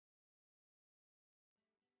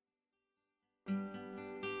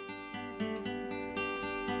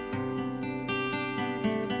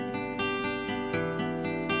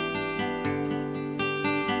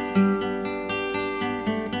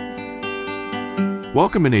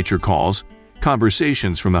Welcome to Nature Calls,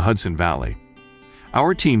 Conversations from the Hudson Valley.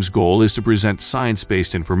 Our team's goal is to present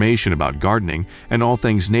science-based information about gardening and all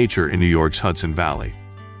things nature in New York's Hudson Valley.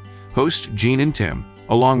 Hosts Jean and Tim,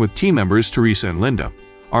 along with team members Teresa and Linda,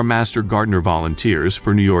 are master gardener volunteers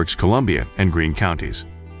for New York's Columbia and Greene counties.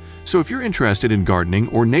 So if you're interested in gardening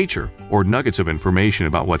or nature or nuggets of information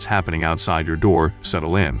about what's happening outside your door,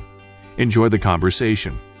 settle in. Enjoy the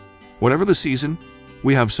conversation. Whatever the season,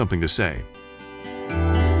 we have something to say.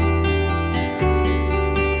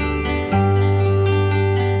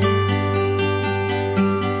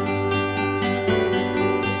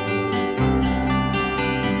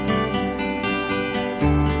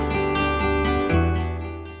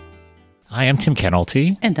 Hi, I'm Tim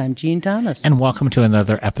Kennelty. And I'm Jean Thomas. And welcome to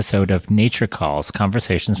another episode of Nature Calls,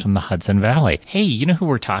 Conversations from the Hudson Valley. Hey, you know who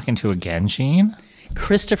we're talking to again, Jean?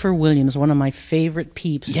 Kristopher Williams, one of my favorite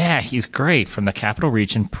peeps. Yeah, he's great, from the Capital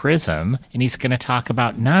Region PRISM, and he's going to talk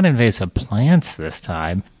about not invasive plants this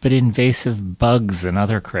time, but invasive bugs and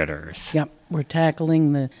other critters. Yep, we're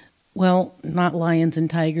tackling not lions and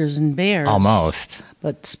tigers and bears. Almost.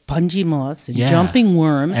 But spongy moths and jumping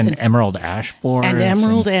worms. And emerald ash borers. And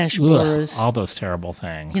emerald ash borers. All those terrible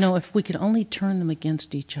things. You know, if we could only turn them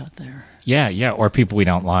against each other. Yeah, or people we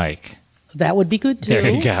don't like. That would be good, too. There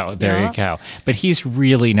you go. But he's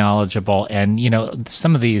really knowledgeable. And, you know,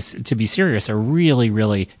 some of these, to be serious, are really,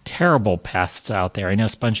 really terrible pests out there. I know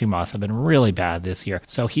spongy moths have been really bad this year.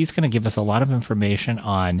 So he's going to give us a lot of information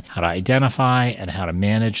on how to identify and how to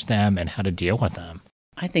manage them and how to deal with them.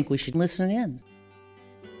 I think we should listen in.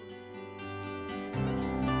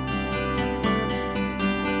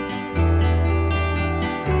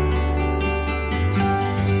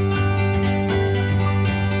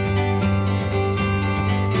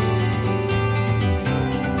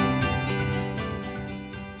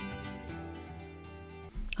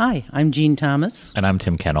 Hi, I'm Jean Thomas. And I'm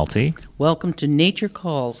Tim Kennelty. Welcome to Nature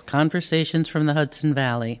Calls, Conversations from the Hudson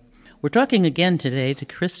Valley. We're talking again today to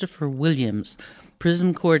Kristopher Williams,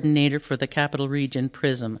 PRISM Coordinator for the Capital Region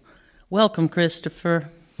PRISM. Welcome, Kristopher.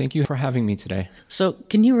 Thank you for having me today. So,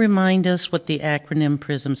 can you remind us what the acronym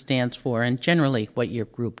PRISM stands for and generally what your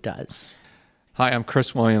group does? Hi, I'm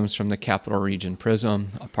Chris Williams from the Capital Region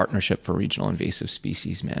PRISM, a partnership for regional invasive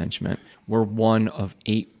species management. We're one of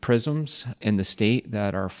 8 PRISMs in the state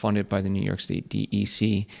that are funded by the New York State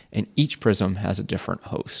DEC, and each PRISM has a different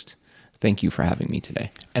host. Thank you for having me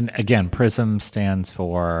today. And again, PRISM stands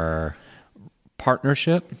for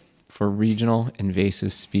Partnership for Regional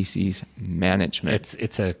Invasive Species Management.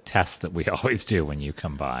 It's a test that we always do when you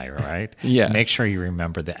come by, right? Yeah. Make sure you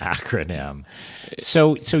remember the acronym.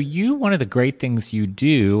 So one of the great things you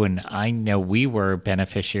do, and I know we were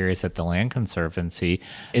beneficiaries at the Land Conservancy,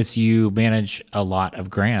 is you manage a lot of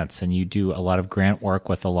grants and you do a lot of grant work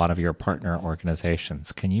with a lot of your partner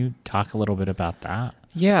organizations. Can you talk a little bit about that?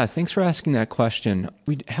 Yeah, thanks for asking that question.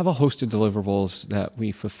 We have a host of deliverables that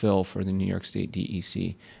we fulfill for the New York State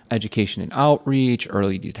DEC. Education and outreach,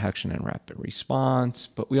 early detection and rapid response,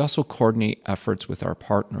 but we also coordinate efforts with our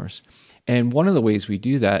partners. And one of the ways we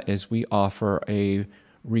do that is we offer a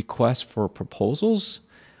request for proposals.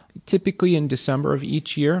 Typically in December of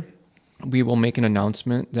each year, we will make an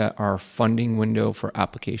announcement that our funding window for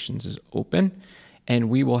applications is open, and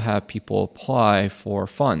we will have people apply for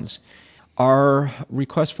funds. Our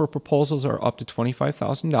requests for proposals are up to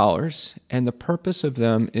 $25,000, and the purpose of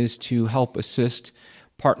them is to help assist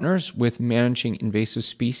partners with managing invasive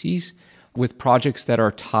species with projects that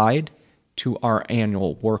are tied to our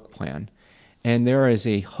annual work plan. And there is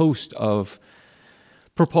a host of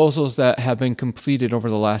proposals that have been completed over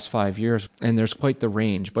the last 5 years, and there's quite the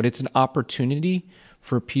range, but it's an opportunity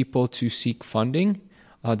for people to seek funding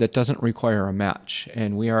that doesn't require a match,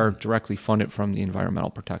 and we are directly funded from the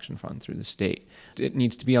Environmental Protection Fund through the state. It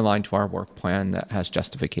needs to be aligned to our work plan that has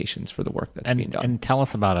justifications for the work that's being done. And tell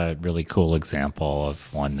us about a really cool example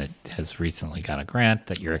of one that has recently got a grant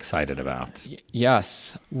that you're excited about.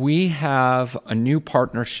 Yes. We have a new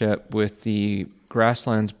partnership with the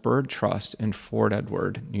Grasslands Bird Trust in Fort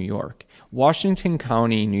Edward, New York. Washington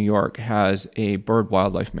County, New York has a bird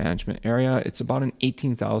wildlife management area. It's about an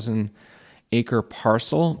 18,000 acre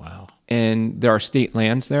parcel. Wow. And there are state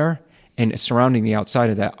lands there. And surrounding the outside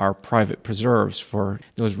of that are private preserves for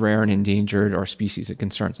those rare and endangered or species of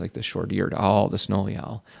concerns like the short-eared owl, the snowy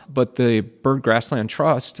owl. But the Bird Grassland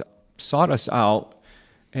Trust sought us out,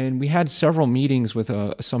 and we had several meetings with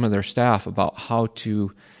some of their staff about how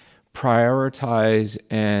to prioritize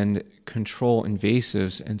and control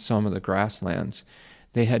invasives in some of the grasslands.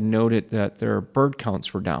 They had noted that their bird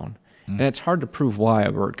counts were down. And it's hard to prove why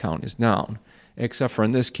a bird count is down, except for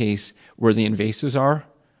in this case, where the invasives are,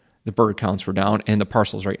 the bird counts were down, and the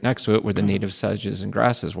parcels right next to it where the native sedges and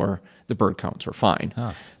grasses were, the bird counts were fine.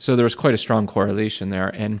 So there was quite a strong correlation there.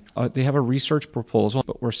 And they have a research proposal,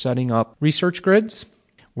 but we're setting up research grids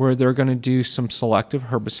where they're going to do some selective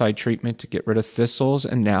herbicide treatment to get rid of thistles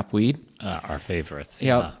and knapweed. Our favorites.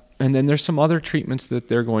 Yeah. And then there's some other treatments that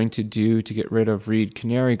they're going to do to get rid of reed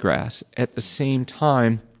canary grass. At the same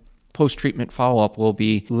time, post-treatment follow-up will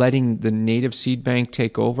be letting the native seed bank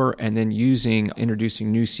take over and then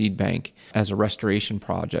introducing new seed bank as a restoration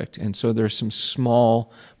project. And so there's some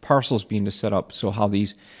small parcels being to set up so how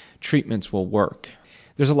these treatments will work.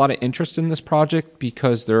 There's a lot of interest in this project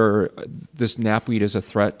because this knapweed is a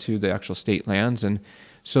threat to the actual state lands. And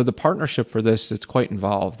so the partnership for this, it's quite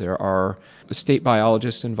involved. There are state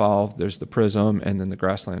biologists involved, there's the PRISM, and then the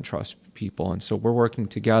Grassland Trust people. And so we're working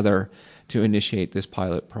together to initiate this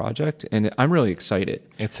pilot project, and I'm really excited.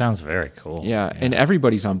 It sounds very cool. Yeah. And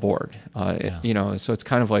everybody's on board. So it's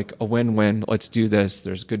kind of like a win-win. Let's do this.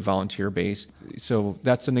 There's a good volunteer base. So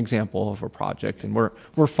that's an example of a project, and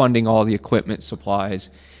we're funding all the equipment, supplies.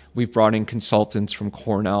 We've brought in consultants from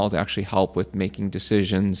Cornell to actually help with making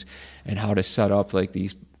decisions and how to set up like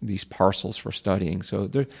these parcels for studying. So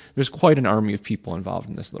there's quite an army of people involved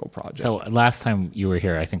in this little project. So last time you were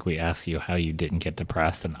here, I think we asked you how you didn't get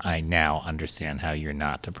depressed, and I now understand how you're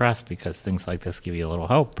not depressed because things like this give you a little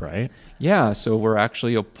hope, right? Yeah, so we're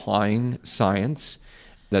actually applying science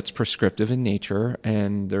that's prescriptive in nature,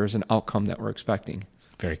 and there's an outcome that we're expecting.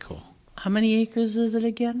 Very cool. How many acres is it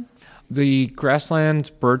again? The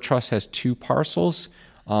Grassland Bird Trust has 2 parcels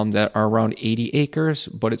that are around 80 acres,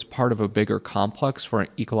 but it's part of a bigger complex for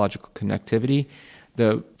ecological connectivity.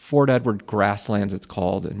 The Fort Edward Grasslands, it's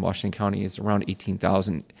called, in Washington County, is around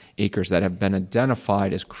 18,000 acres that have been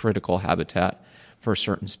identified as critical habitat for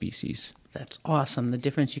certain species. That's awesome. The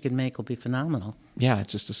difference you can make will be phenomenal. Yeah,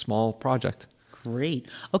 it's just a small project. Great.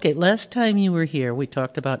 Okay, last time you were here, we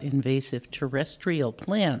talked about invasive terrestrial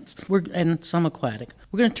plants and some aquatic.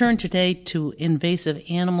 We're going to turn today to invasive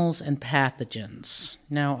animals and pathogens.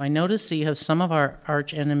 Now, I notice that you have some of our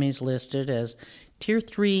arch enemies listed as Tier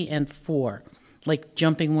 3 and 4, like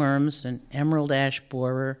jumping worms and emerald ash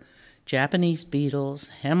borer, Japanese beetles,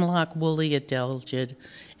 hemlock woolly adelgid,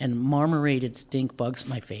 and marmorated stink bugs,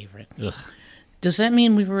 my favorite. Ugh. Does that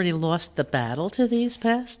mean we've already lost the battle to these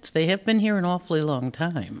pests? They have been here an awfully long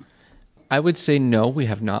time. I would say no, we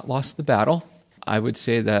have not lost the battle. I would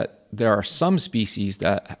say that there are some species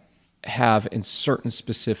that have in certain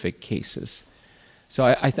specific cases. So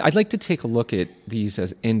I'd like to take a look at these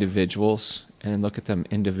as individuals and look at them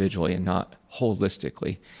individually and not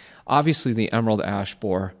holistically. Obviously, the emerald ash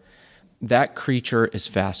borer, that creature is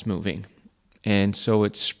fast moving. And so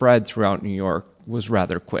its spread throughout New York was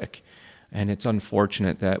rather quick. And it's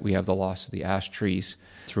unfortunate that we have the loss of the ash trees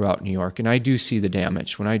throughout New York. And I do see the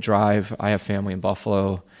damage. When I drive, I have family in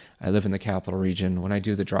Buffalo. I live in the capital region. When I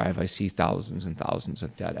do the drive, I see thousands and thousands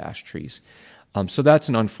of dead ash trees. So that's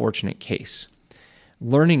an unfortunate case.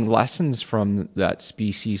 Learning lessons from that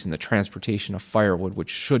species and the transportation of firewood, which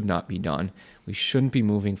should not be done. We shouldn't be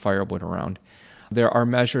moving firewood around. There are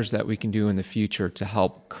measures that we can do in the future to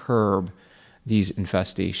help curb these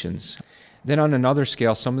infestations. Then on another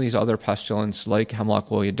scale, some of these other pestilents like hemlock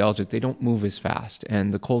woolly adelgid, they don't move as fast,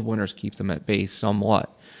 and the cold winters keep them at bay somewhat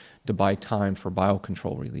to buy time for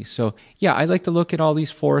biocontrol release. So yeah, I like to look at all these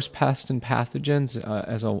forest pests and pathogens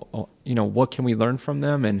as what can we learn from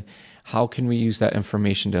them, and how can we use that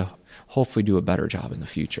information to hopefully do a better job in the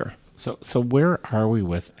future. So where are we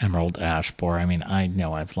with emerald ash borer? I mean, I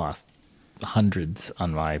know I've lost hundreds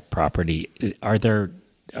on my property.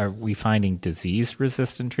 Are we finding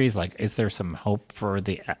disease-resistant trees? Like, is there some hope for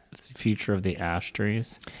the future of the ash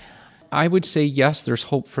trees? I would say yes, there's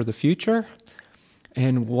hope for the future.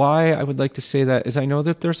 And why I would like to say that is I know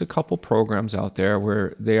that there's a couple programs out there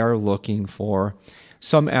where they are looking for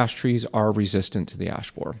some ash trees are resistant to the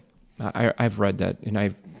ash borer. I've read that, and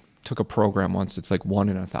I took a program once. It's like 1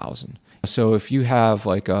 in 1,000. So if you have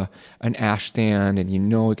like an ash stand and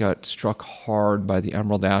it got struck hard by the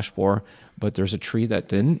emerald ash borer, but there's a tree that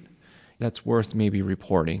didn't, that's worth maybe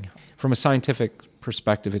reporting. From a scientific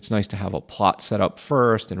perspective, it's nice to have a plot set up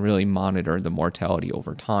first and really monitor the mortality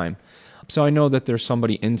over time. So I know that there's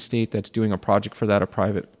somebody in state that's doing a project for that, a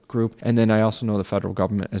private group. And then I also know the federal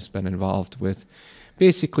government has been involved with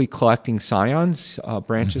basically collecting scions,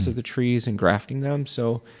 branches of the trees, and grafting them.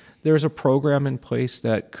 So there's a program in place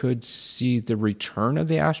that could see the return of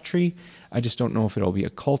the ash tree. I just don't know if it'll be a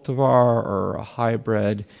cultivar or a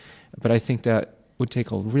hybrid. But I think that would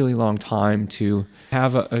take a really long time to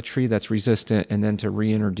have a tree that's resistant and then to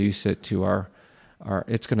reintroduce it to our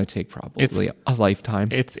it's going to take probably a lifetime.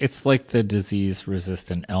 It's like the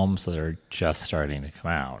disease-resistant elms that are just starting to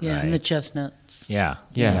come out, Yeah, right? and the chestnuts. Yeah.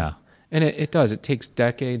 And it does. It takes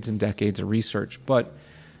decades and decades of research, but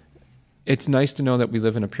it's nice to know that we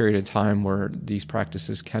live in a period of time where these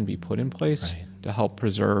practices can be put in place to help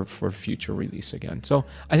preserve for future release again. So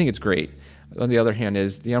I think it's great. On the other hand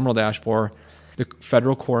is the emerald ash borer, the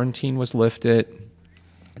federal quarantine was lifted.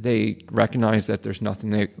 They recognize that there's nothing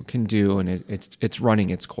they can do, and it's running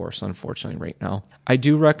its course, unfortunately, right now. I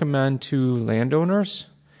do recommend to landowners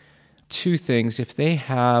two things. If they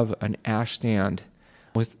have an ash stand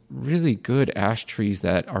with really good ash trees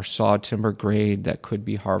that are saw timber grade that could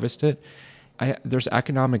be harvested, there's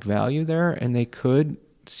economic value there, and they could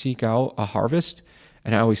seek out a harvest.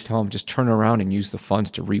 And I always tell them, just turn around and use the funds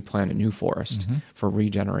to replant a new forest for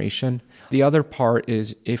regeneration. The other part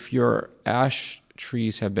is if your ash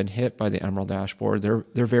trees have been hit by the emerald ash borer,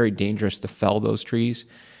 they're very dangerous to fell those trees.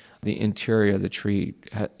 The interior of the tree,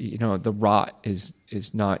 the rot is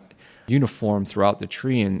not uniform throughout the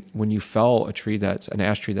tree, and when you fell a tree that's an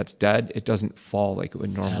ash tree that's dead, it doesn't fall like it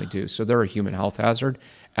would normally do. So they're a human health hazard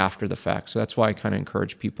after the fact. So that's why I kind of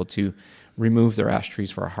encourage people to remove their ash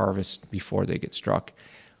trees for a harvest before they get struck.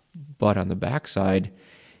 But on the backside,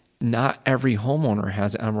 not every homeowner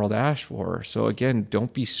has emerald ash borer. So again,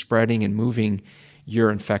 don't be spreading and moving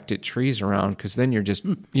your infected trees around, because then you're just,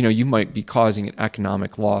 you might be causing an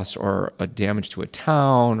economic loss or a damage to a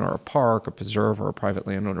town or a park, a preserve, or a private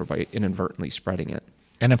landowner by inadvertently spreading it.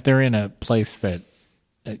 And if they're in a place that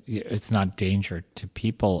it's not danger to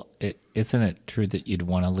people, isn't it true that you'd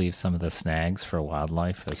want to leave some of the snags for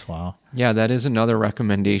wildlife as well? Yeah, that is another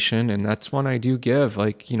recommendation, and that's one I do give.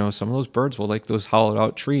 Like, some of those birds will like those hollowed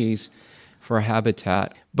out trees for a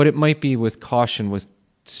habitat, but it might be with caution with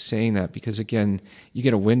saying that, because again, you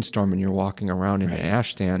get a windstorm and you're walking around in an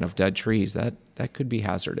ash stand of dead trees, that could be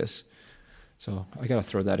hazardous. So I got to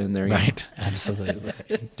throw that in there. Right, absolutely.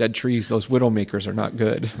 Dead trees, those widowmakers are not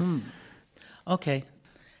good. Okay.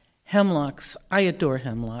 Hemlocks. I adore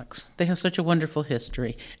hemlocks. They have such a wonderful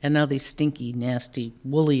history. And now these stinky, nasty,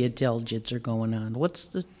 woolly adelgids are going on. What's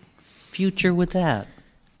the future with that?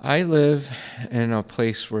 I live in a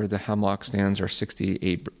place where the hemlock stands are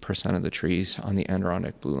 68% of the trees on the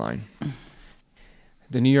Adirondack Blue Line.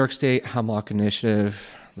 The New York State Hemlock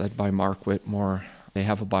Initiative, led by Mark Whitmore, they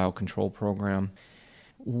have a biocontrol program.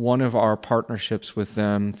 One of our partnerships with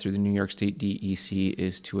them through the New York State DEC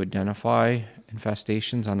is to identify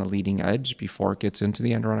infestations on the leading edge before it gets into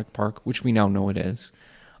the Adirondack Park, which we now know it is,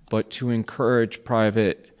 but to encourage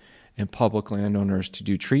private and public landowners to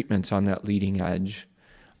do treatments on that leading edge.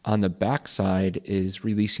 On the backside is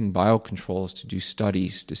releasing biocontrols to do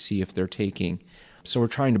studies to see if they're taking. So we're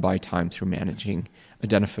trying to buy time through managing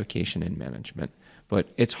identification and management, but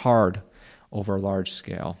it's hard over a large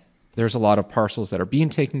scale. There's a lot of parcels that are being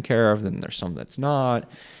taken care of, then there's some that's not,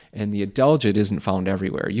 and the adelgid isn't found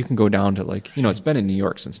everywhere. You can go down to it's been in New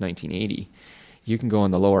York since 1980. You can go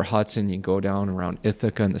in the lower Hudson, you can go down around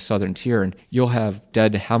Ithaca and the southern tier, and you'll have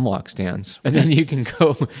dead hemlock stands. And then you can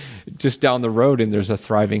go just down the road and there's a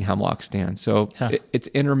thriving hemlock stand. So it's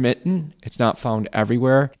intermittent. It's not found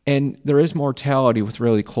everywhere. And there is mortality with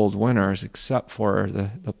really cold winters, except for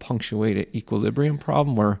the punctuated equilibrium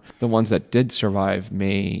problem, where the ones that did survive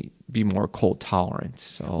may be more cold tolerant.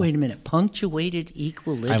 So Wait a minute, punctuated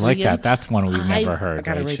equilibrium? I like that. That's one we've never heard. I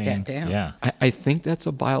gotta right, write Shane? that down. Yeah. I think that's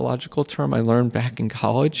a biological term I learned back in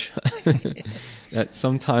college, that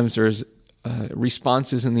sometimes there's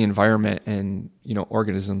responses in the environment, and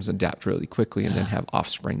organisms adapt really quickly and then have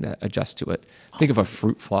offspring that adjust to it. Think of a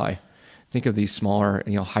fruit fly. Think of these smaller,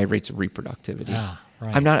 high rates of reproductivity. Yeah,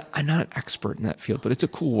 right. I'm not an expert in that field, but it's a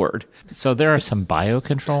cool word. So there are some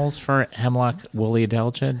biocontrols for hemlock woolly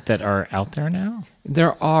adelgid that are out there now?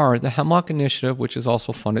 There are. The Hemlock Initiative, which is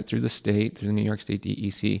also funded through the state, through the New York State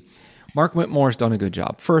DEC. Mark Whitmore's done a good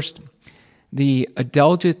job. First, the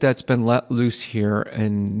adelgid that's been let loose here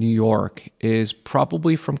in New York is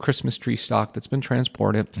probably from Christmas tree stock that's been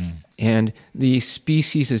transported, and the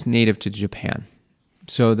species is native to Japan.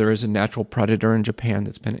 So there is a natural predator in Japan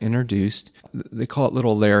that's been introduced. They call it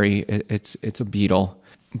Little Larry. It's a beetle,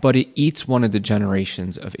 but it eats one of the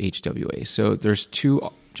generations of HWA. So there's 2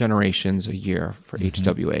 generations a year for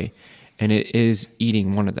HWA, and it is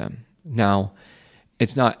eating one of them. Now,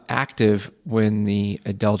 it's not active when the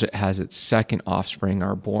adelgid has its second offspring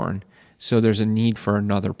are born. So there's a need for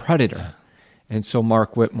another predator. And so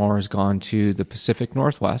Mark Whitmore has gone to the Pacific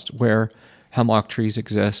Northwest, where hemlock trees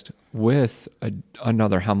exist, with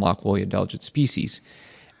another hemlock woolly adelgid species.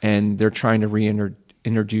 And they're trying to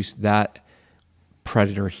reintroduce that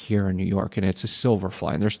predator here in New York, and it's a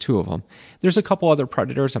silverfly, and there's two of them. There's a couple other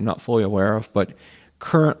predators I'm not fully aware of, but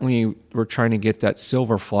currently we're trying to get that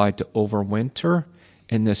silverfly to overwinter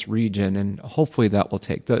in this region, and hopefully that will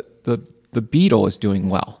take. The beetle is doing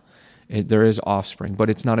well. There is offspring, but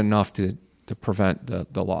it's not enough to prevent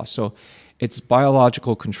the loss. So it's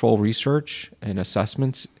biological control research and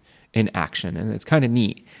assessments in action, and it's kind of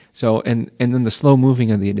neat. So, and then the slow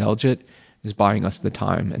moving of the adelgid is buying us the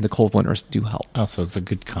time, and the cold winters do help. Oh, so it's a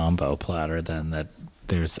good combo platter then, that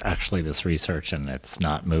there's actually this research and it's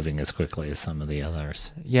not moving as quickly as some of the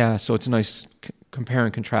others. Yeah, so it's a nice compare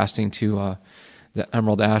and contrasting to the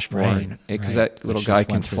emerald ashbourne, because that little guy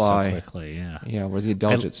can fly so quickly. Yeah, where the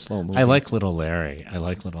adelgid's slow moving. I like Little Larry. I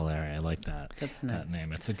like that. That's nice. That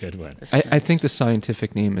name. It's a good one. I think the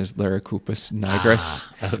scientific name is Laricoupus nigris.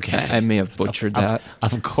 Okay. I may have butchered that.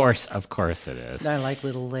 Of course it is. I like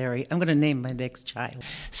Little Larry. I'm going to name my next child.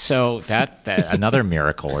 So that another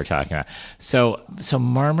miracle we're talking about. So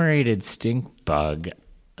marmorated stink bug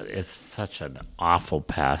is such an awful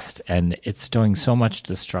pest, and it's doing so much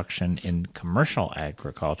destruction in commercial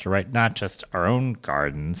agriculture, right? Not just our own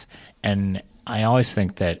gardens. And I always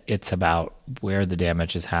think that it's about where the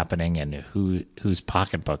damage is happening and whose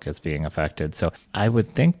pocketbook is being affected. So I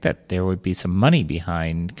would think that there would be some money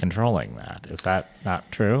behind controlling that. Is that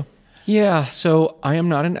not true? Yeah, so I am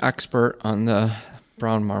not an expert on the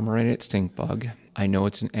brown marmorated stink bug. I know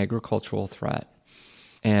it's an agricultural threat.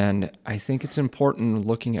 And I think it's important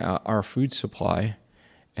looking at our food supply,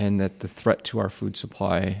 and that the threat to our food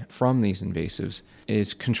supply from these invasives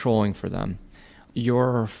is controlling for them.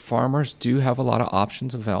 Your farmers do have a lot of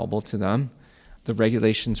options available to them. The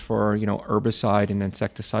regulations for, herbicide and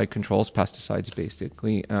insecticide controls, pesticides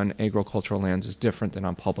basically, on agricultural lands is different than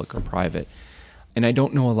on public or private. And I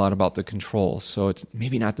don't know a lot about the controls, so it's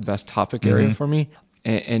maybe not the best topic area for me.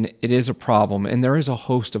 And it is a problem. And there is a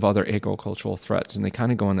host of other agricultural threats, and they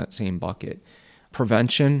kind of go in that same bucket.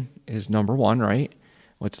 Prevention is number one, right?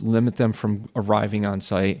 Let's limit them from arriving on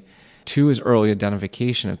site. Two is early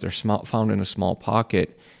identification. If they're found in a small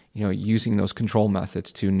pocket, using those control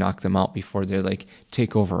methods to knock them out before they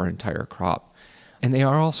take over our entire crop. And they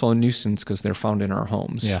are also a nuisance because they're found in our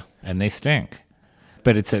homes. Yeah, and they stink.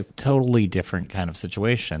 But it's a totally different kind of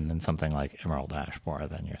situation than something like emerald ash borer,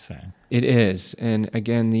 than you're saying. It is. And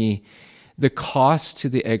again, the cost to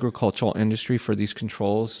the agricultural industry for these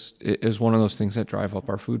controls is one of those things that drive up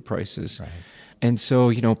our food prices. Right. And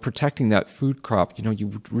so, protecting that food crop,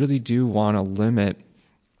 you really do want to limit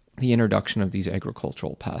the introduction of these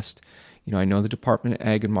agricultural pests. I know the Department of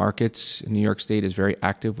Ag and Markets in New York State is very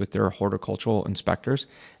active with their horticultural inspectors.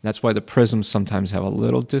 That's why the prisms sometimes have a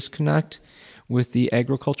little disconnect with the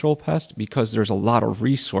agricultural pest, because there's a lot of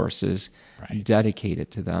resources dedicated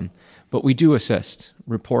to them. But we do assist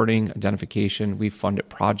reporting, identification. We've funded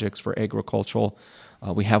projects for agricultural.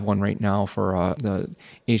 We have one right now for the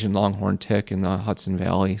Asian longhorn tick in the Hudson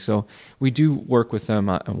Valley. So we do work with them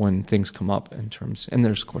when things come up in terms, and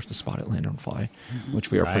there's of course the spotted lanternfly,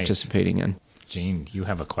 which we are participating in. Jean, you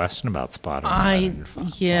have a question about spotted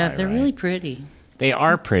lanternfly? Yeah, they're really pretty. They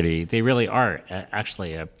are pretty. They really are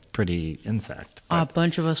actually a pretty insect. A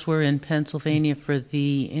bunch of us were in Pennsylvania for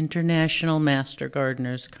the International Master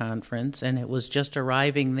Gardeners Conference, and it was just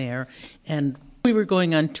arriving there. And we were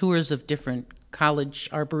going on tours of different college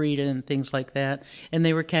arboretum and things like that, and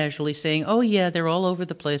they were casually saying, oh yeah, they're all over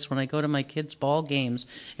the place when I go to my kids' ball games,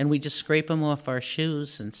 and we just scrape them off our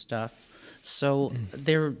shoes and stuff. So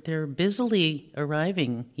they're busily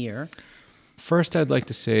arriving here. First, I'd like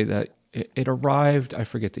to say that it arrived, I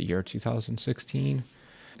forget the year, 2016,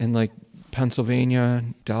 in Pennsylvania,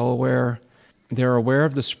 Delaware. They're aware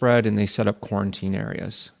of the spread, and they set up quarantine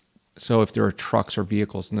areas. So if there are trucks or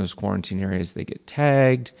vehicles in those quarantine areas, they get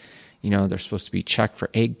tagged. They're supposed to be checked for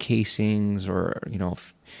egg casings or,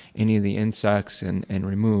 any of the insects and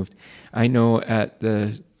removed. I know at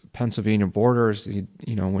the Pennsylvania borders,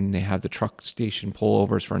 when they have the truck station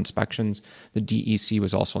pullovers for inspections, the DEC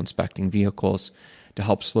was also inspecting vehicles to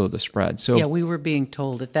help slow the spread. So yeah, we were being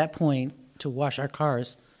told at that point to wash our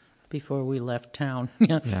cars before we left town.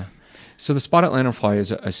 Yeah. So the spotted lanternfly is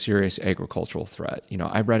a serious agricultural threat.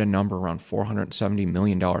 I read a number around $470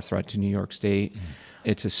 million threat to New York State.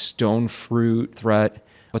 It's a stone fruit threat,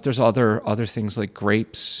 but there's other things like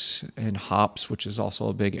grapes and hops, which is also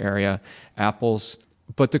a big area, apples.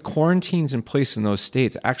 But the quarantines in place in those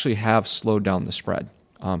states actually have slowed down the spread.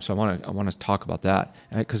 So I want to talk about that,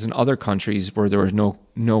 because in other countries where there were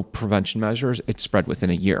no prevention measures, it spread within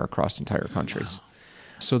a year across entire countries. Wow.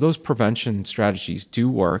 So those prevention strategies do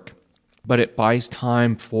work. but it buys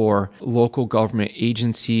time for local government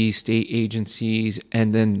agencies, state agencies,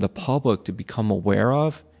 and then the public to become aware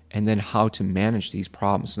of and then how to manage these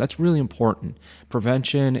problems. So that's really important.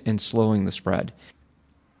 Prevention and slowing the spread.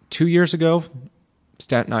 2 years ago,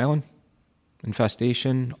 Staten Island,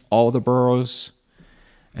 infestation, all the boroughs.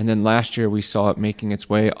 And then last year we saw it making its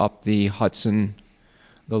way up the Hudson,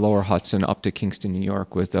 the lower Hudson, up to Kingston, New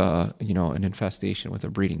York with an infestation with a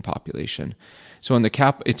breeding population. So in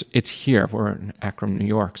the it's here. We're in Akron, New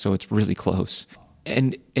York, so it's really close.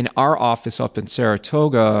 And in our office up in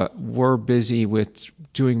Saratoga, we're busy with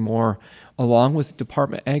doing more along with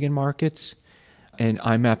Department Ag and Markets and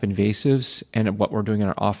IMAP Invasives. And what we're doing in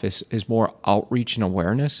our office is more outreach and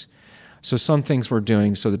awareness. So some things we're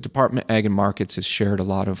doing, so the Department Ag and Markets has shared a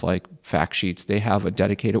lot of like fact sheets. They have a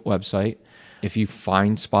dedicated website. If you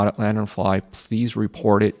find spotted lanternfly, please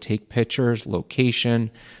report it. Take pictures,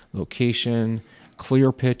 location,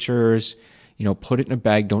 clear pictures, put it in a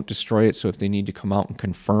bag. Don't destroy it. So if they need to come out and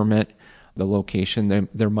confirm it, the location,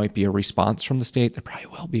 there might be a response from the state. There probably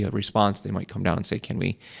will be a response. They might come down and say, can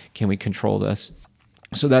we control this?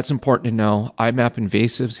 So that's important to know. IMAP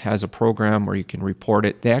Invasives has a program where you can report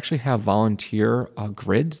it. They actually have volunteer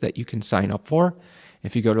grids that you can sign up for.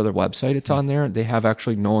 If you go to their website, it's on there. They have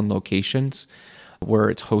actually known locations where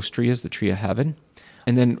its host tree is, the tree of heaven.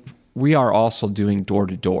 And then we are also doing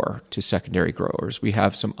door-to-door to secondary growers. We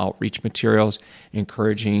have some outreach materials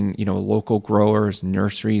encouraging, local growers,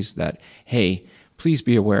 nurseries that, hey, please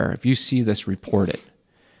be aware. If you see this, report it.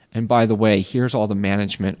 And by the way, here's all the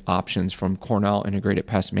management options from Cornell Integrated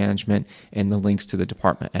Pest Management and the links to the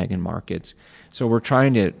Department of Ag and Markets. So we're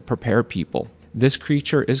trying to prepare people. This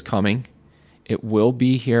creature is coming. It will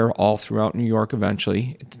be here all throughout New York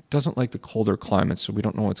eventually. It doesn't like the colder climates, so we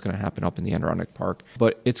don't know what's going to happen up in the Adirondack Park.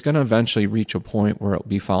 But it's going to eventually reach a point where it will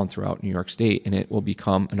be found throughout New York State, and it will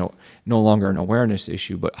become no longer an awareness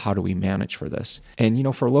issue, but how do we manage for this?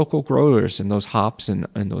 And, for local growers and those hops and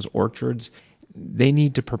those orchards, they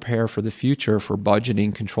need to prepare for the future for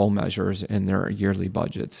budgeting control measures in their yearly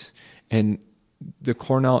budgets. And the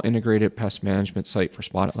Cornell Integrated Pest Management site for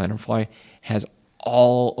spotted lanternfly has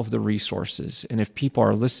all of the resources. And if people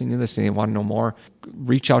are listening to this and they want to know more,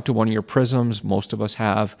 reach out to one of your prisms. Most of us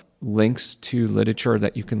have links to literature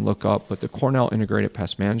that you can look up, but the Cornell Integrated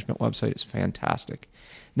Pest Management website is fantastic.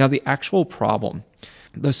 Now, the actual problem,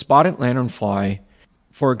 the spotted lanternfly,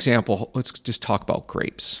 for example, let's just talk about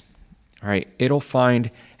grapes. All right, it'll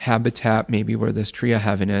find habitat maybe where this tree of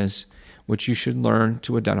heaven is, which you should learn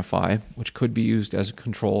to identify, which could be used as a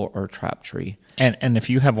control or a trap tree. And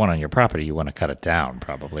if you have one on your property, you want to cut it down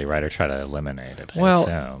probably, right? Or try to eliminate it, I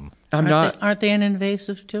assume. Aren't they an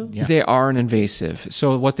invasive too? Yeah. They are an invasive.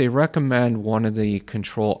 So what they recommend, one of the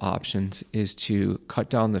control options is to cut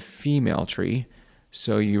down the female tree.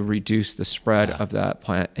 So you reduce the spread of that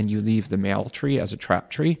plant and you leave the male tree as a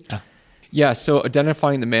trap tree. Yeah, so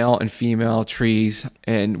identifying the male and female trees,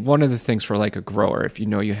 and one of the things for like a grower, if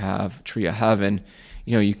you have tree of heaven,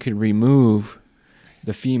 you could remove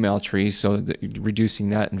the female trees, so that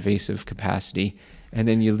reducing that invasive capacity, and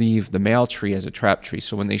then you leave the male tree as a trap tree.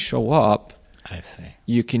 So when they show up, I see,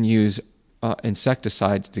 you can use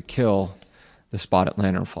insecticides to kill the spotted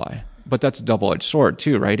lanternfly. But that's a double-edged sword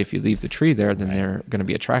too, right? If you leave the tree there, then they're going to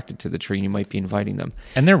be attracted to the tree, and you might be inviting them.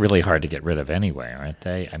 And they're really hard to get rid of anyway, aren't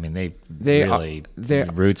they? I mean, they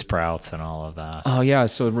root sprouts and all of that. Oh yeah,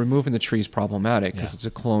 so removing the tree is problematic because it's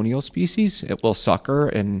a colonial species. It will sucker,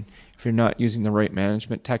 and if you're not using the right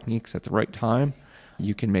management techniques at the right time,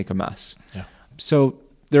 you can make a mess. Yeah. So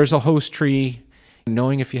there's a host tree.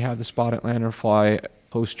 Knowing if you have the spotted lanternfly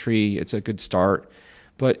host tree, it's a good start.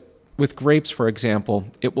 But with grapes, for example,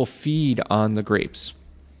 it will feed on the grapes,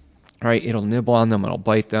 right? It'll nibble on them, it'll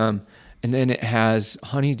bite them, and then it has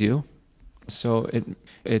honeydew. So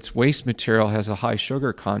its waste material has a high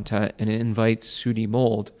sugar content, and it invites sooty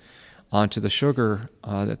mold onto the sugar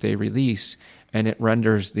that they release, and it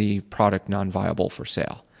renders the product non-viable for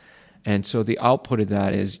sale. And so the output of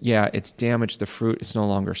that is, it's damaged the fruit, it's no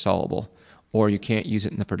longer sellable, or you can't use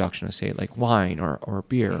it in the production of, say, like wine or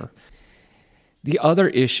beer. The other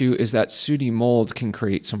issue is that sooty mold can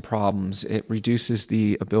create some problems. It reduces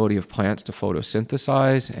the ability of plants to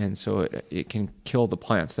photosynthesize, and so it can kill the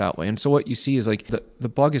plants that way. And so what you see is like the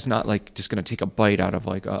bug is not like just going to take a bite out of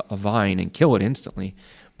like a vine and kill it instantly,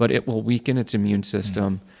 but it will weaken its immune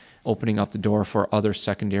system, opening up the door for other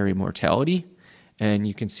secondary mortality. And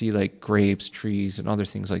you can see like grapes, trees, and other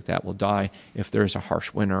things like that will die if there's a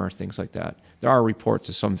harsh winter or things like that. There are reports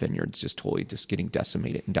of some vineyards just totally just getting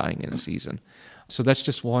decimated and dying in a season. So that's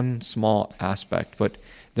just one small aspect, but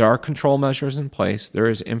there are control measures in place. There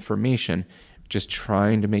is information. just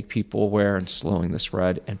trying to make people aware and slowing the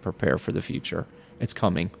spread and prepare for the future. It's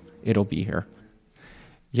coming. It'll be here.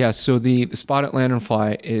 Yeah, so the spotted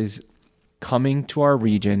lanternfly is coming to our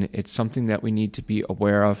region. It's something that we need to be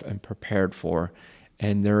aware of and prepared for.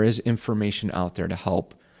 And there is information out there to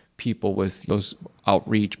help people with those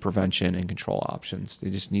outreach, prevention, and control options. They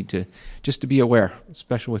just need to be aware,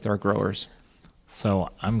 especially with our growers. So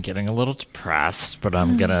I'm getting a little depressed, but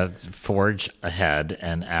I'm going to forge ahead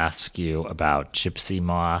and ask you about gypsy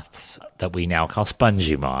moths that we now call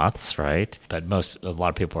spongy moths, right? But a lot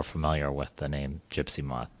of people are familiar with the name gypsy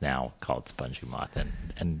moth, now called spongy moth.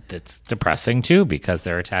 And it's depressing too, because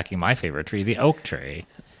they're attacking my favorite tree, the oak tree.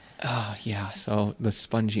 Yeah, so the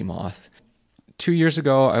spongy moth. 2 years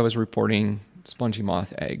ago, I was reporting spongy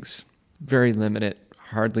moth eggs. Very limited,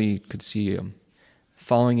 hardly could see them.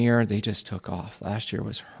 Following year, they just took off. Last year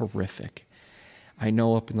was horrific. I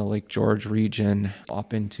know up in the Lake George region,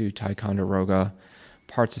 up into Ticonderoga,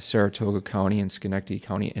 parts of Saratoga County and Schenectady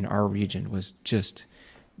County in our region was just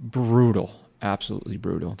brutal, absolutely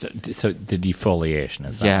brutal. So the defoliation,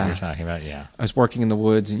 is that what you're talking about? Yeah. I was working in the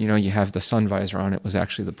woods, and you have the sun visor on. It was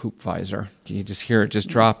actually the poop visor. You just hear it just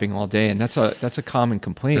dropping all day, and that's a common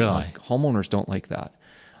complaint. Really? Like, homeowners don't like that.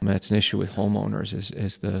 That's an issue with homeowners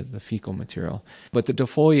is the fecal material. But the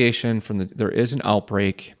defoliation there is an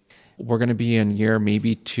outbreak. We're going to be in year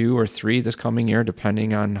maybe 2 or 3 this coming year,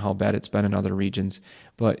 depending on how bad it's been in other regions.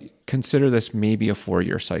 But consider this maybe a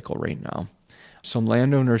 4-year cycle right now. Some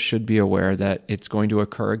landowners should be aware that it's going to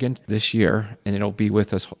occur again this year, and it'll be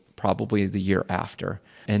with us probably the year after.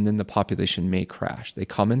 And then the population may crash. They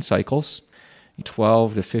come in cycles,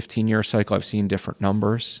 12 to 15-year cycle. I've seen different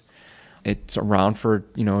numbers. It's around for,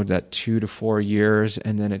 that 2 to 4 years,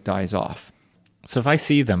 and then it dies off. So if I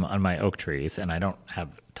see them on my oak trees, and I don't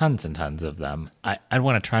have tons and tons of them, I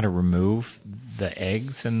want to try to remove the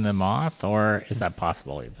eggs and the moth, or is that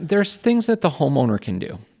possible even? There's things that the homeowner can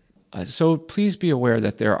do. So please be aware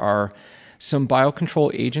that there are some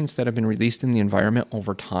biocontrol agents that have been released in the environment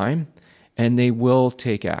over time, and they will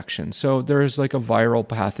take action. So there's like a viral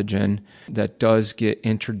pathogen that does get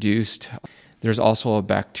introduced. There's also a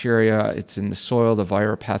bacteria. It's in the soil. The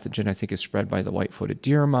viral pathogen, I think, is spread by the white-footed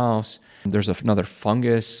deer mouse. There's another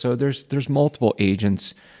fungus. So there's multiple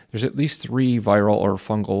agents. There's at least 3 viral or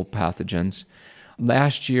fungal pathogens.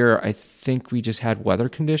 Last year, I think we just had weather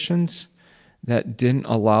conditions that didn't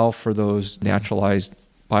allow for those naturalized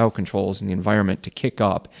biocontrols in the environment to kick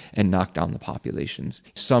up and knock down the populations.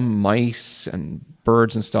 Some mice and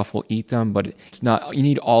birds and stuff will eat them, but it's not. You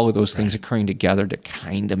need all of those things occurring together to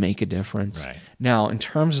kind of make a difference. Right. Now, in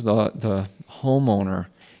terms of the homeowner,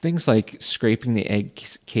 things like scraping the egg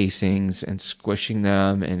casings and squishing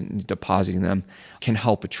them and depositing them can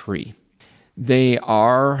help a tree. They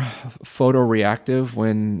are photoreactive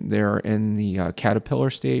when they're in the caterpillar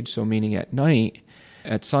stage, so meaning at night,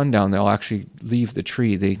 at sundown, they'll actually leave the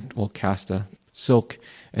tree. They will cast a silk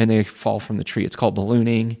and they fall from the tree. It's called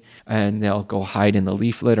ballooning, and they'll go hide in the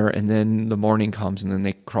leaf litter, and then the morning comes and then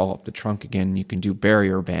they crawl up the trunk again. You can do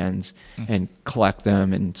barrier bands and collect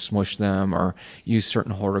them and smush them or use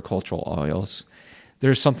certain horticultural oils.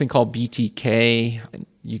 There's something called BTK.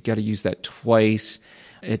 You got to use that twice.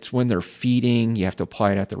 It's when they're feeding. You have to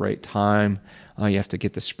apply it at the right time. You have to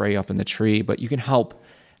get the spray up in the tree, but you can help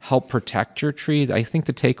protect your tree. I think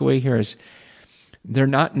the takeaway here is they're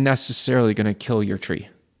not necessarily going to kill your tree.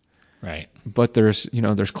 Right. But there's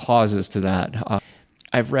clauses to that.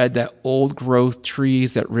 I've read that old growth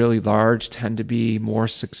trees that really large tend to be more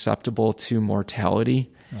susceptible to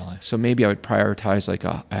mortality. Really? So maybe I would prioritize like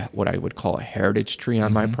what I would call a heritage tree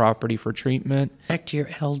on my property for treatment. Back to your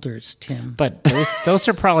elders, Tim. But those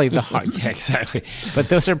are probably the hard. Yeah, exactly. But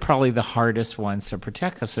those are probably the hardest ones to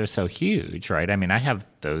protect because they're so huge, right? I mean, I have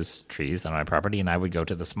those trees on my property, and I would go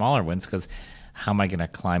to the smaller ones because how am I going to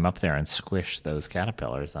climb up there and squish those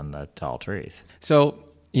caterpillars on the tall trees? So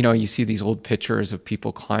you see these old pictures of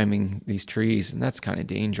people climbing these trees, and that's kind of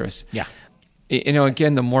dangerous. Yeah.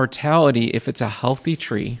 Again, the mortality, if it's a healthy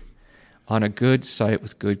tree on a good site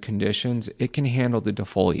with good conditions, it can handle the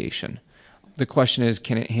defoliation. The question is,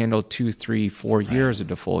 can it handle 2, 3, 4 years of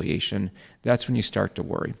defoliation? That's when you start to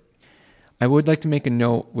worry. I would like to make a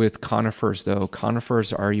note with conifers, though.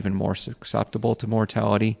 Conifers are even more susceptible to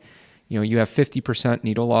mortality. You have 50%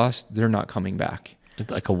 needle loss, they're not coming back.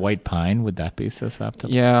 Like a white pine, would that be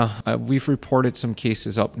susceptible? Yeah, we've reported some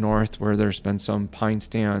cases up north where there's been some pine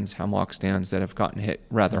stands, hemlock stands that have gotten hit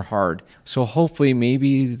rather hard. So hopefully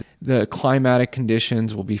maybe the climatic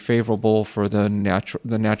conditions will be favorable for the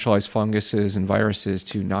naturalized funguses and viruses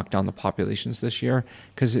to knock down the populations this year,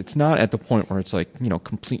 because it's not at the point where it's like,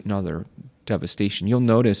 complete and utter devastation. You'll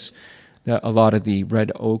notice that a lot of the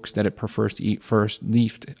red oaks that it prefers to eat first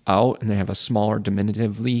leafed out, and they have a smaller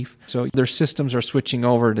diminutive leaf. So their systems are switching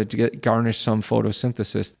over to garnish some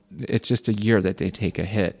photosynthesis. It's just a year that they take a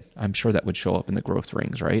hit. I'm sure that would show up in the growth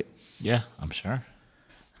rings, right? Yeah, I'm sure.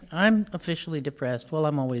 I'm officially depressed. Well,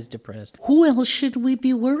 I'm always depressed. Who else should we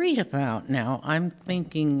be worried about now? I'm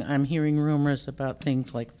hearing rumors about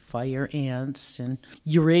things like fire ants and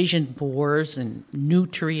Eurasian boars and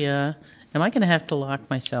nutria. Am I going to have to lock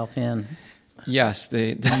myself in? Yes,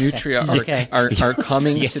 the nutria Okay. are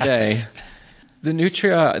coming Yes. today. The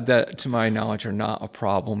nutria, that to my knowledge, are not a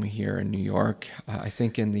problem here in New York. I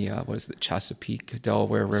think in the Chesapeake,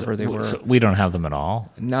 Delaware River, they were. So we don't have them at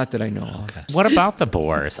all. Not that I know of. Okay. What about the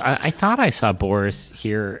boars? I thought I saw boars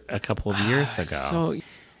here a couple of years ago.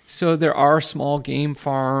 So there are small game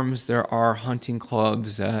farms. There are hunting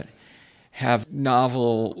clubs that have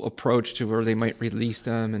novel approach to where they might release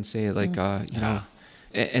them and say like,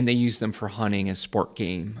 and they use them for hunting as sport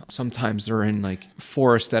game. Sometimes they're in like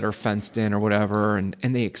forests that are fenced in or whatever, and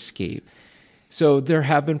they escape. So there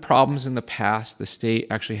have been problems in the past. The state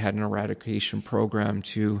actually had an eradication program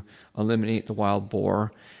to eliminate the wild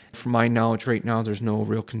boar. From my knowledge right now, there's no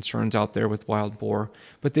real concerns out there with wild boar,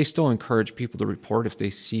 but they still encourage people to report if they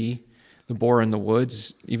see the boar in the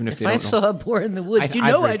woods, even if they don't know. If I saw a boar in the woods, I'd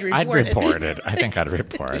report it. I'd report it. I think I'd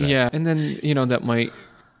report it. Yeah, and then, that might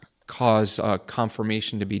cause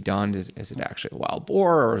confirmation to be done. Is it actually a wild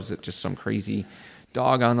boar, or is it just some crazy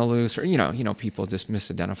dog on the loose? Or, people just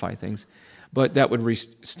misidentify things. But that would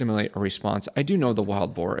stimulate a response. I do know the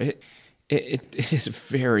wild boar, it is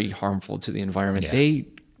very harmful to the environment. Yeah.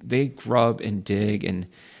 They grub and dig, and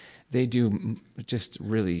they do just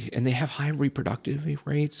really, and they have high reproductive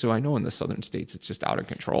rates. So I know in the southern states, it's just out of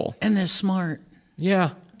control. And they're smart.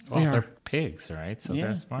 Yeah. Well, they're pigs, right? So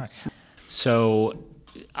they're smart. So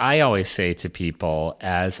I always say to people,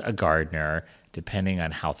 as a gardener, depending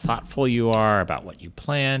on how thoughtful you are about what you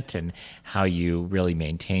plant and how you really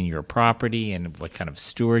maintain your property and what kind of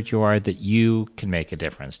steward you are, that you can make a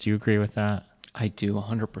difference. Do you agree with that? I do,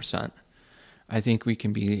 100%. I think we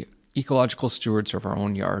can be ecological stewards of our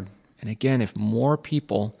own yard. And again, if more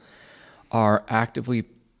people are actively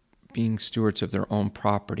being stewards of their own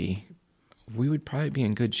property, we would probably be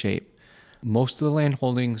in good shape. Most of the land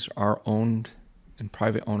holdings are owned in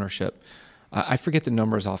private ownership. I forget the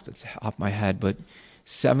numbers off the top of my head, but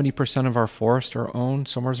 70% of our forests are owned,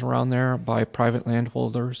 somewhere around there, by private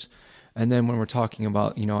landholders. And then when we're talking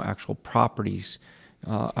about, actual properties,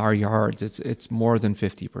 our yards, it's more than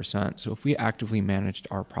 50%. So if we actively managed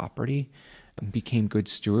our property and became good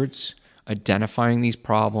stewards, identifying these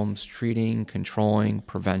problems, treating, controlling,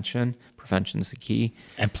 prevention is the key.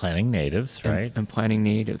 And planting natives, right? And planting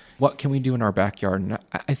native. What can we do in our backyard? And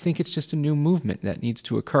I think it's just a new movement that needs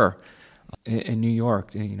to occur in New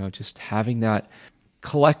York. Just having that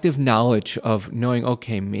collective knowledge of knowing,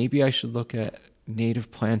 okay, maybe I should look at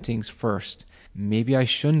native plantings first. Maybe I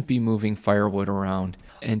shouldn't be moving firewood around,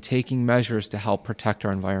 and taking measures to help protect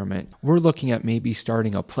our environment. We're looking at maybe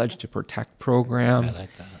starting a Pledge to Protect program. I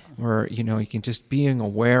like that. Where, you can just being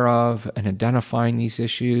aware of and identifying these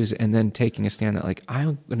issues, and then taking a stand that like,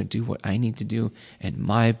 I'm going to do what I need to do in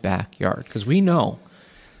my backyard. Because we know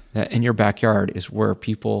that in your backyard is where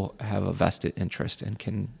people have a vested interest and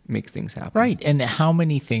can make things happen. Right. And how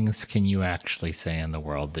many things can you actually say in the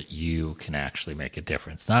world that you can actually make a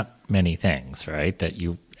difference? Not many things, right? That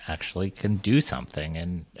you actually can do something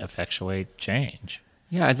and effectuate change.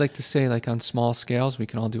 Yeah, I'd like to say, like, on small scales, we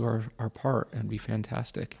can all do our part and be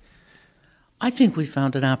fantastic. I think we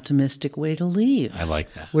found an optimistic way to leave. I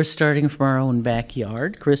like that. We're starting from our own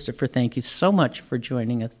backyard. Kristopher, thank you so much for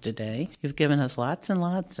joining us today. You've given us lots and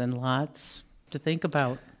lots and lots to think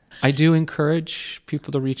about. I do encourage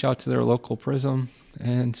people to reach out to their local PRISM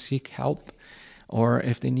and seek help. Or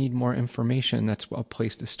if they need more information, that's a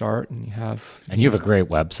place to start. And you have a great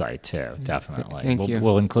website too, definitely. Thank you.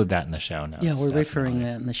 We'll include that in the show notes. Yeah, we're definitely. referring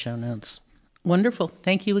that in the show notes. Wonderful.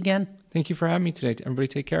 Thank you again. Thank you for having me today. Everybody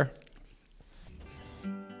take care.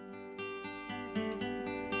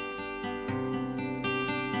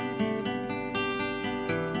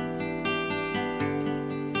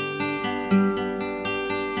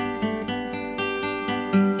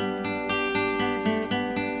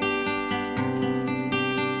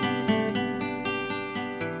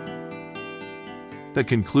 That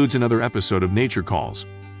concludes another episode of Nature Calls,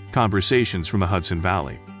 Conversations from the Hudson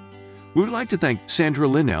Valley. We would like to thank Sandra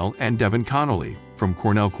Linnell and Devin Connolly from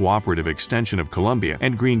Cornell Cooperative Extension of Columbia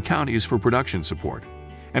and Greene Counties for production support.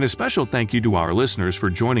 And a special thank you to our listeners for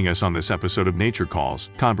joining us on this episode of Nature Calls,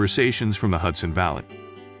 Conversations from the Hudson Valley.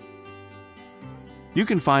 You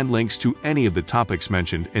can find links to any of the topics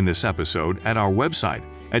mentioned in this episode at our website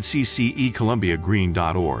at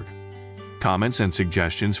ccecolumbiagreen.org. Comments and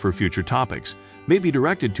suggestions for future topics may be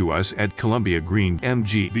directed to us at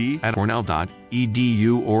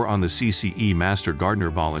columbiagreenmgb@cornell.edu or on the CCE Master Gardener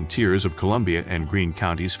Volunteers of Columbia and Greene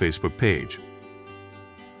Counties Facebook page.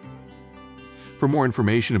 For more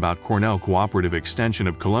information about Cornell Cooperative Extension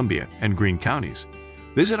of Columbia and Greene Counties,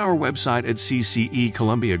 visit our website at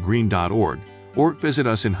ccecolumbiagreen.org or visit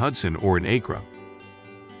us in Hudson or in Acra.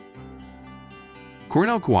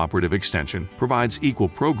 Cornell Cooperative Extension provides equal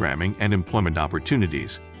programming and employment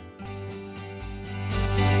opportunities